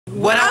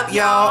What up,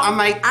 y'all? I'm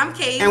Mike. I'm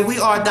Kate. And we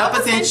are The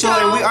Potential,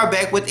 and we are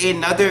back with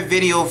another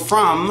video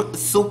from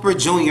Super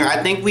Junior.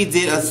 I think we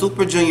did a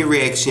Super Junior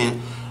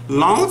reaction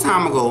long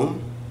time ago.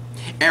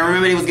 And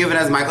remember, he was giving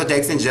us Michael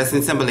Jackson,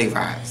 Justin Timberlake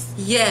vibes.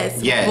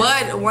 Yes. Yes.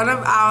 But one of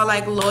our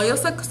loyal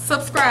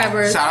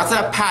subscribers, shout out to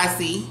the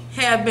posse,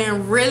 have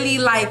been really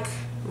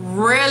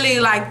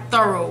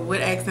thorough with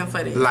asking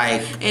for this.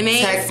 And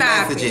they text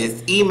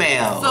messages,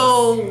 emails.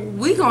 So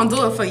we gonna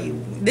do it for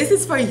you. This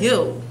is for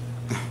you.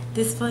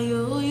 This for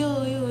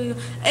you.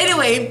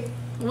 Anyway,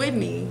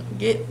 Whitney,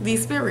 get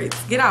these spirits.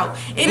 Get out.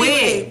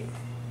 Anyway,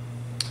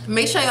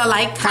 make sure you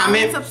like,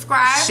 comment,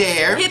 subscribe,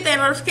 share, hit that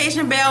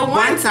notification bell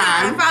one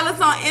time. Follow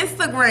us on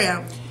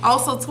Instagram,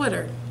 also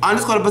Twitter. _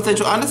 The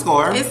Potential _ And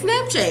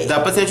Snapchat. The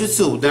Potential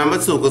 2, the number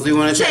 2, because we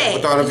want to check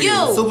with all of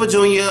you. Super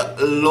Junior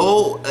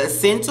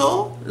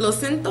Siento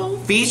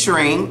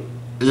featuring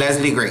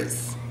Leslie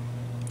Grace.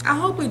 I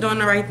hope we're doing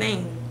the right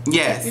thing.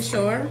 Yes. You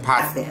sure?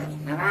 Positive.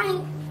 All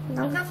right.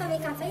 Don't come for me,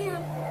 come for him.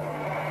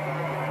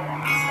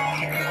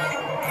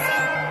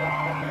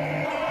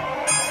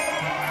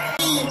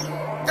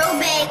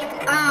 Throwback,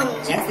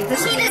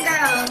 Cheetah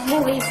Girl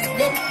movie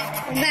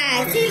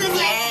vibes.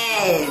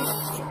 Yes.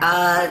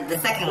 The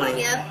second one.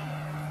 Yep.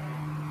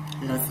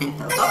 Lo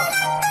Siento.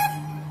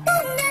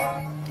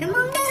 Come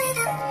on.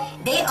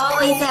 They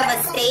always have a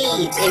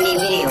stage in their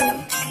video.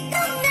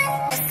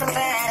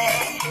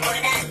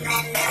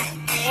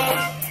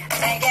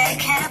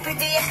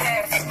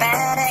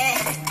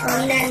 Oh,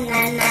 na na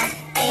na.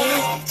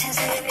 Kiss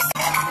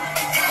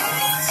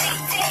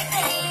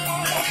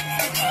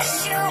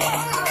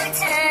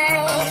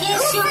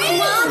you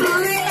one more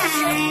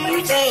time.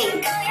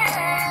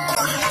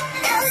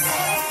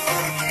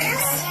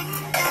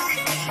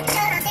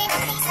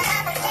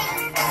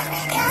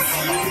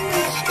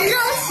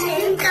 Lo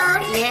siento.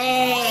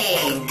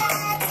 Yay.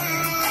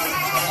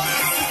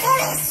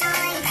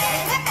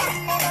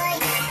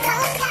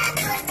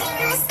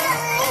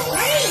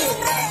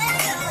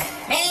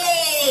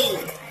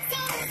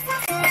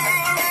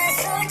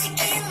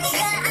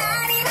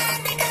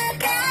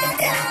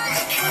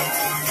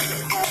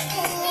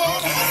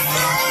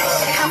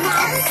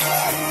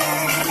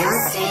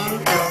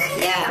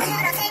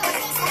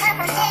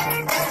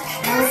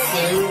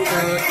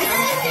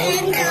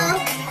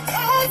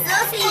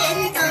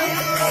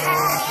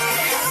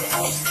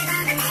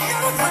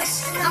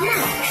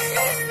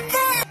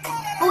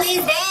 Who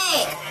is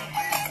that?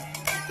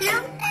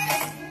 Him?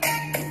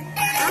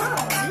 Oh,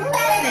 who is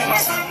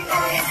that?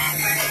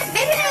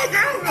 Maybe that was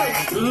girl group.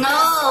 No.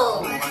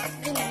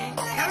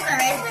 I'm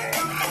sorry.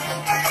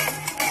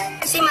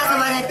 She must have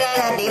wanted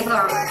that day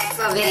for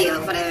the video.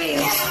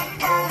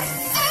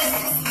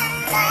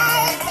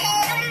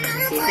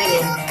 She's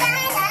singing.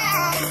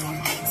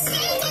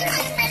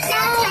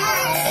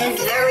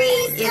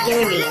 It's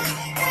giving me.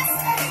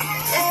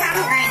 That's kind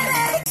of random.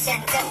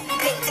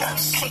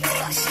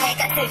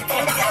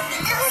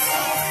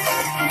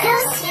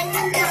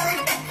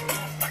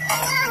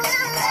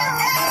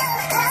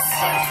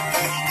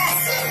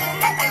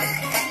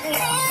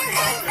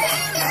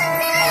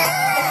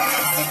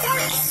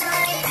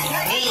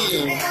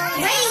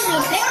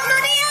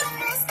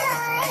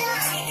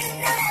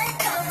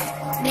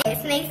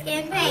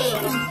 Snakeskin pain.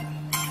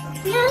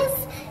 Yes,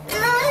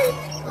 Lord.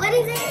 What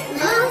is it?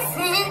 Lo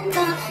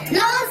siento.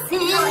 Lo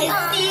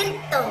siento.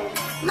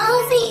 Lo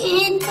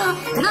siento.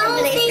 Lo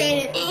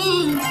siento.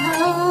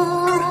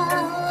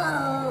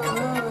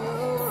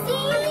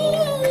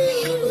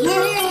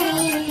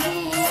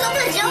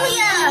 Super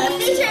Junior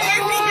featuring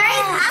Leslie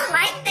Grace. I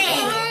like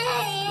that.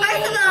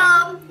 First of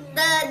all,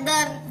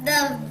 the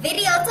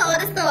video told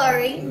a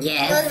story.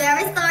 Yes. It was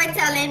very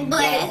storytelling,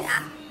 but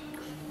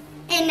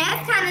and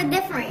that's kind of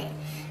different.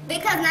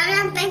 Because now that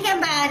I'm thinking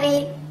about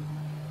it,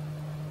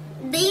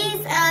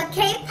 these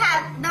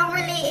K-pop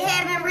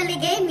haven't really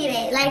gave me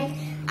that.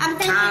 I'm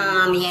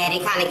thinking. Yeah, they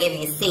kind of give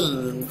you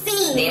scenes.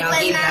 They don't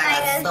give you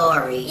a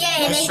story.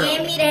 Yeah, and they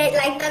gave me that,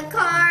 the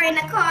car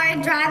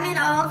driving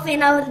off,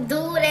 and a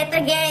dude at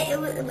the gas.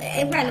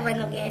 It probably wasn't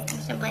no gas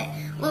station, but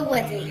what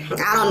was it?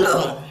 I don't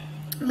know.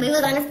 We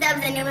was on the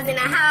steps and it was in a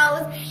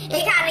house.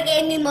 It kind of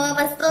gave me more of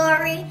a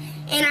story.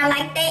 And I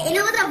like that. And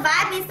it was a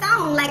vibey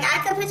song.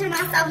 I could picture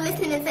myself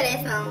listening to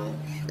that song.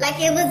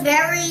 It was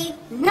very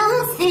Lo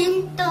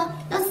siento,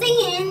 lo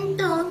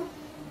siento.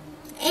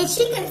 And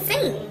she could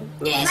sing.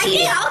 Yeah,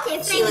 they all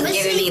can sing. She was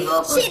giving me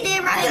vocals. She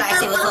did right.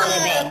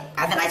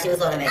 I feel like she was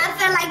holding back. I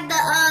feel like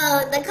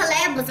the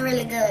collab was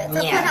really good.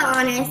 So put her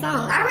on that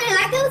song. I really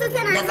liked it. It was a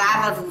 10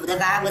 out of 10. The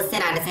vibe was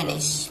 10 out of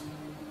 10-ish.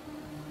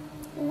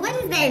 What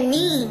does that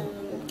mean?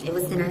 It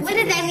was 10 out of 10. What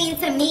does that mean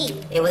to me?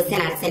 It was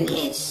 10 out of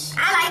 10-ish.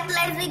 I liked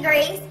Leslie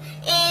Grace,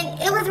 and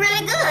it was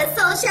really good.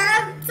 So shout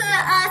out to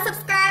a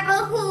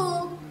subscriber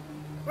who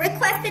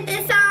requested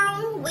this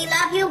song. We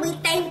love you. We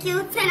thank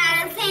you. 10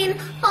 out of 10.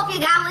 Hope you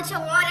got what you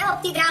wanted.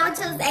 Hope you got what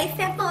you was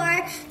asking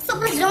for.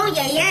 Super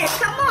Junior, yes.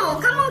 Come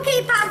on,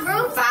 K-pop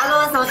group. Follow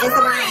us on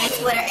Instagram and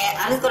Twitter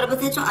at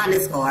 _thepotential_.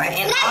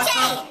 And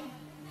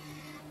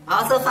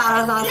also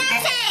follow us on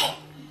Snapchat.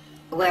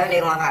 Where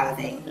they want to follow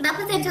things? The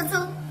potential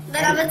 2.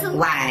 The number 2.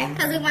 Why?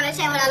 Because we want to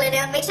share with all of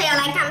them. Make sure y'all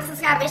like, comment,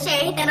 subscribe, and share.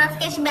 Hit that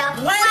notification bell.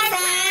 One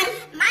time.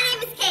 My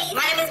name is Kate.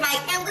 My name is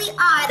Mike. And we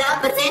are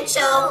The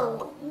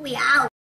Potential. We out.